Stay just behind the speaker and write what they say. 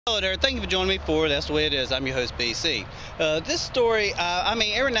Hello there, thank you for joining me for That's the Way It Is. I'm your host, BC. This story,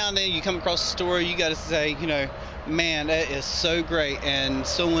 every now and then you come across a story, you got to say, man, that is so great, and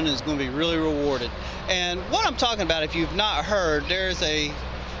someone is going to be really rewarded. And what I'm talking about, if you've not heard, there's a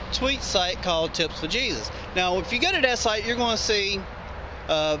tweet site called Tips for Jesus. Now, if you go to that site, you're going to see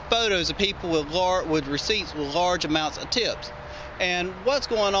photos of people with receipts with large amounts of tips. And what's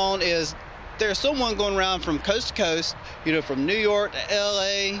going on is there's someone going around from coast to coast, from New York to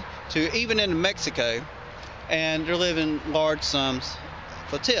LA to even into Mexico, and they're leaving large sums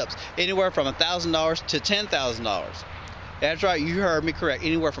for tips, anywhere from $1,000 to $10,000. That's right, you heard me correct,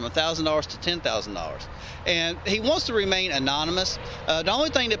 anywhere from $1,000 to $10,000. And he wants to remain anonymous. The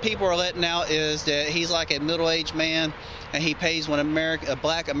only thing that people are letting out is that he's like a middle-aged man, and he pays a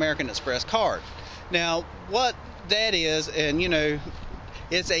black American Express card. Now, what that is, and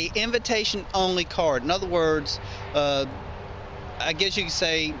it's a invitation-only card. In other words, I guess you could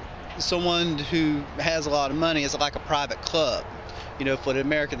say someone who has a lot of money is like a private club, for the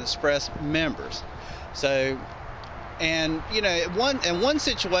American Express members. So, and in one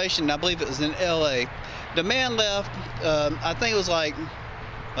situation, I believe it was in LA, the man left, I think it was like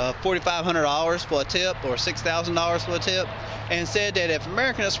 $4,500 for a tip or $6,000 for a tip, and said that if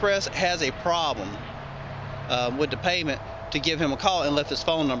American Express has a problem with the payment, to give him a call, and left his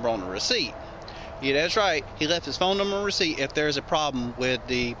phone number on the receipt. Yeah, that's right. He left his phone number on the receipt if there's a problem with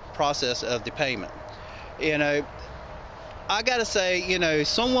the process of the payment. I gotta say,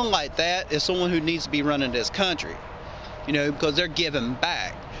 someone like that is someone who needs to be running this country. Because they're giving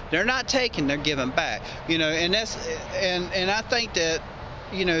back. They're not taking, they're giving back. And I think that,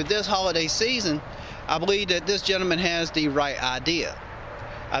 this holiday season, I believe that this gentleman has the right idea.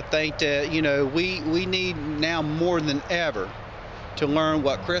 I think that, we need now more than ever to learn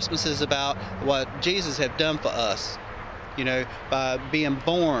what Christmas is about, what Jesus had done for us, by being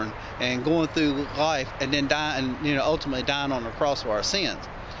born and going through life and then dying, ultimately dying on the cross for our sins.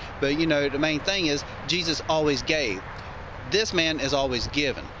 But, the main thing is Jesus always gave. This man is always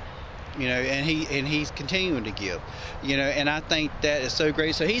given, and he's continuing to give, and I think that is so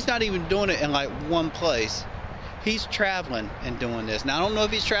great. So he's not even doing it in like one place. He's traveling and doing this. Now, I don't know if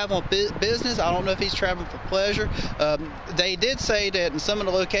he's traveling business. I don't know if he's traveling for pleasure. They did say that in some of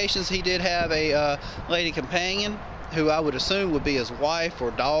the locations he did have a lady companion who I would assume would be his wife or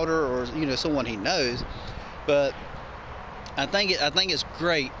daughter or, someone he knows. But I think it's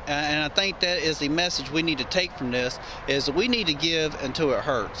great, and I think that is the message we need to take from this, is we need to give until it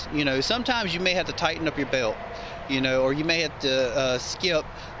hurts. Sometimes you may have to tighten up your belt, or you may have to skip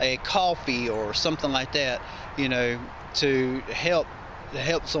a coffee or something like that, to help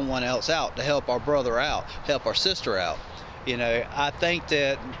someone else out, to help our brother out, help our sister out. I think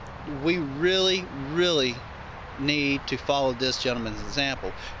that we really, really need to follow this gentleman's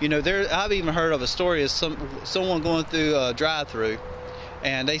example. I've even heard of a story of someone going through a drive-through,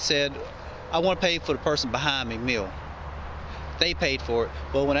 and they said, I want to pay for the person behind me meal. They paid for it.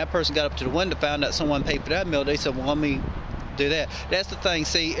 Well, when that person got up to the window, found out someone paid for that meal, they said, well, let me do that. That's the thing,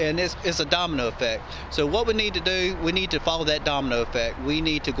 see, and it's a domino effect. So what we need to do, we need to follow that domino effect. We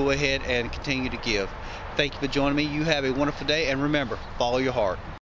need to go ahead and continue to give. Thank you for joining me. You have a wonderful day, and remember, follow your heart.